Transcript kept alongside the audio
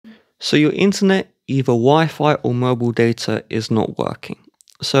So your internet, either Wi-Fi or mobile data, is not working.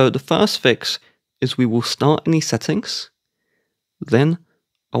 So the first fix is we will start in the settings. Then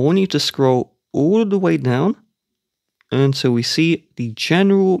I want you to scroll all the way down until we see the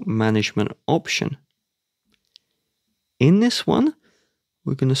general management option. In this one,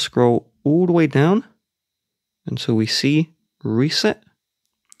 we're going to scroll all the way down until we see reset.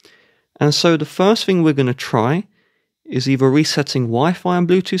 And so the first thing we're going to try is either resetting Wi-Fi and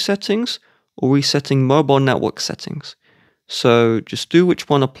Bluetooth settings or resetting mobile network settings. So just do which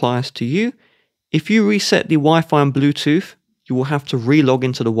one applies to you. If you reset the Wi-Fi and Bluetooth, you will have to re-log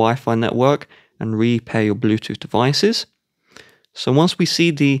into the Wi-Fi network and repair your Bluetooth devices. So once we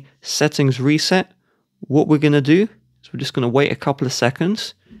see the settings reset, what we're going to do is we're just going to wait a couple of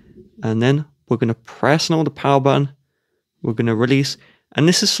seconds, and then we're going to press and hold the power button. We're going to release, and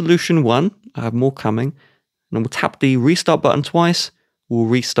this is solution 1. I have more coming. And then we'll tap the restart button twice. We'll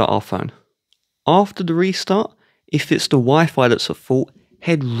restart our phone. After the restart, if it's the Wi-Fi that's at fault,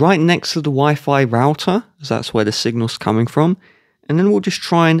 head right next to the Wi-Fi router, as that's where the signal's coming from, and then we'll just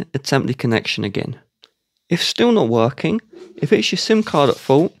try and attempt the connection again. If still not working, if it's your SIM card at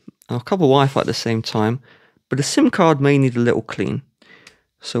fault, I'll cover Wi-Fi at the same time, but the SIM card may need a little clean.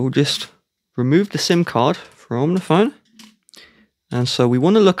 So we'll just remove the SIM card from the phone. And so we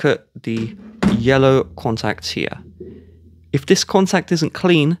want to look at the yellow contacts here. If this contact isn't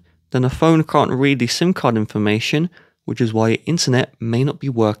clean, then the phone can't read the SIM card information, which is why your internet may not be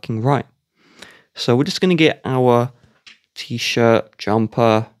working right. So we're just going to get our t-shirt,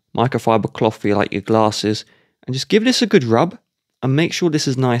 jumper, microfiber cloth for like your glasses, and just give this a good rub and make sure this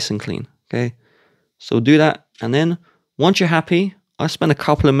is nice and clean. Okay, so do that, and then once you're happy, I spend a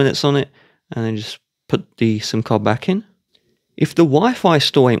couple of minutes on it and then just put the SIM card back in. If the Wi-Fi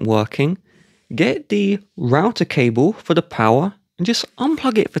still ain't working, get the router cable for the power and just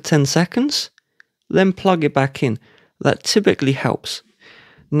unplug it for 10 seconds, then plug it back in. That typically helps.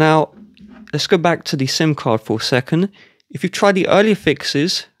 Now, let's go back to the SIM card for a second. If you've tried the earlier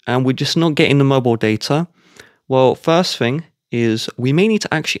fixes and we're just not getting the mobile data, well, first thing is we may need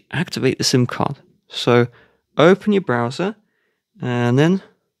to actually activate the SIM card. So open your browser and then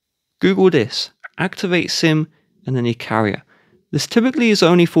Google this, activate SIM and then your carrier. This typically is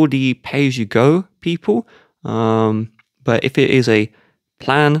only for the pay-as-you-go people, but if it is a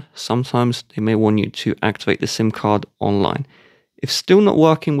plan, sometimes they may want you to activate the SIM card online. If still not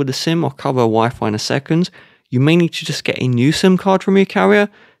working with the SIM, I'll cover Wi-Fi in a second, you may need to just get a new SIM card from your carrier.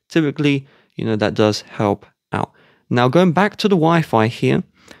 Typically, that does help out. Now going back to the Wi-Fi here,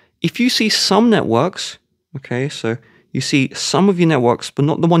 if you see some networks, okay, so you see some of your networks, but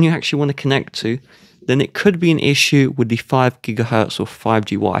not the one you actually want to connect to, then it could be an issue with the 5 GHz or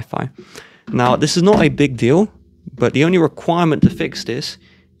 5G Wi-Fi. Now, this is not a big deal, but the only requirement to fix this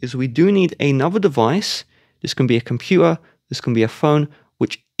is we do need another device. This can be a computer, this can be a phone,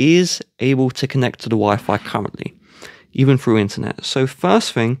 which is able to connect to the Wi-Fi currently, even through internet. So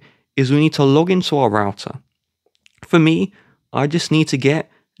first thing is we need to log into our router. For me, I just need to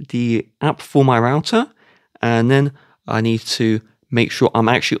get the app for my router, and then I need to make sure I'm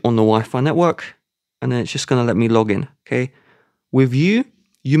actually on the Wi-Fi network, and then it's just going to let me log in, okay? With you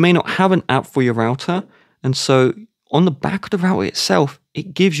may not have an app for your router, and so on the back of the router itself,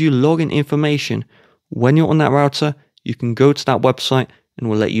 it gives you login information. When you're on that router, you can go to that website and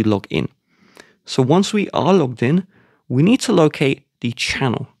we'll let you log in. So once we are logged in, we need to locate the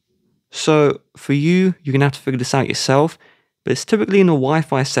channel. So for you, you're going to have to figure this out yourself, but it's typically in the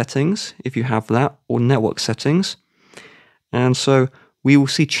Wi-Fi settings, if you have that, or network settings. And so we will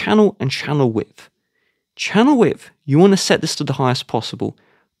see channel and channel width. Channel width, you want to set this to the highest possible,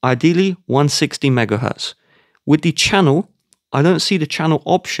 ideally 160 megahertz. With the channel, I don't see the channel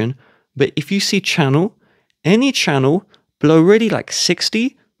option, but if you see channel, any channel below already like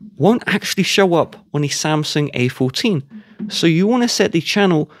 60 won't actually show up on the Samsung A14. So you want to set the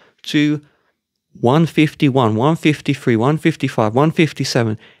channel to 151, 153, 155,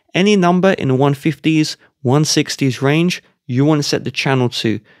 157. Any number in the 150s, 160s range, you want to set the channel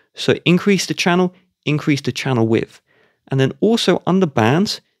to. So increase the channel width. And then also under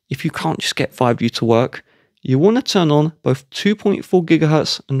bands, if you can't just get 5G to work, you want to turn on both 2.4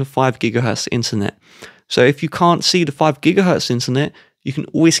 gigahertz and the 5 gigahertz internet. So if you can't see the 5 gigahertz internet, you can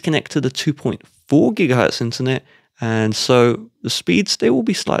always connect to the 2.4 gigahertz internet. And so the speeds, they will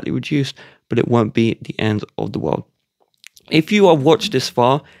be slightly reduced, but it won't be the end of the world. If you have watched this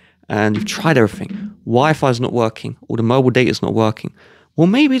far and you've tried everything, Wi-Fi is not working or the mobile data is not working, well,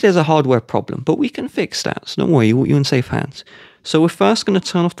 maybe there's a hardware problem, but we can fix that. So don't worry, you're in safe hands. So we're first going to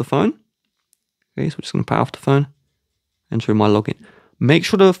turn off the phone. Okay, so we're just going to power off the phone, enter in my login. make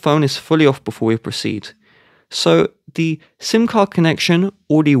sure the phone is fully off before we proceed. So the SIM card connection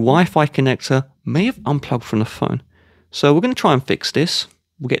or the Wi-Fi connector may have unplugged from the phone. So we're going to try and fix this.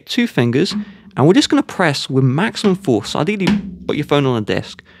 We'll get 2 fingers and we're just going to press with maximum force. Ideally, put your phone on a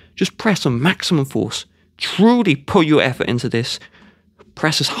desk. Just press with maximum force. Truly put your effort into this.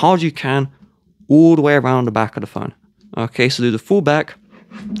 Press as hard as you can all the way around the back of the phone. Okay, so do the full back.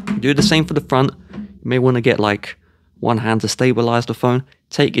 Do the same for the front. You may want to get like one hand to stabilize the phone.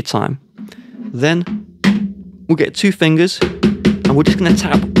 Take your time. Then we'll get 2 fingers and we're just going to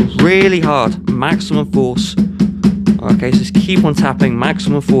tap really hard, maximum force. Okay, so just keep on tapping,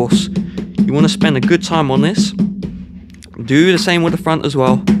 maximum force. You want to spend a good time on this. Do the same with the front as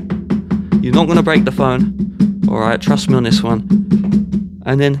well. You're not going to break the phone. Alright, trust me on this one.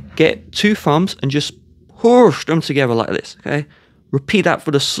 And then get 2 thumbs and just push them together like this, okay? Repeat that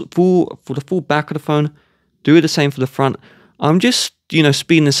for the full back of the phone. Do the same for the front. I'm just,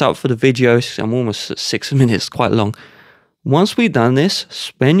 speeding this up for the video. I'm almost at 6 minutes, quite long. Once we've done this,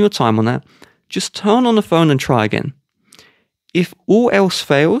 spend your time on that. Just turn on the phone and try again. If all else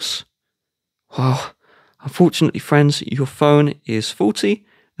fails, well, unfortunately, friends, your phone is faulty,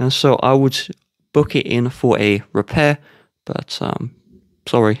 and so I would book it in for a repair. But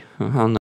sorry,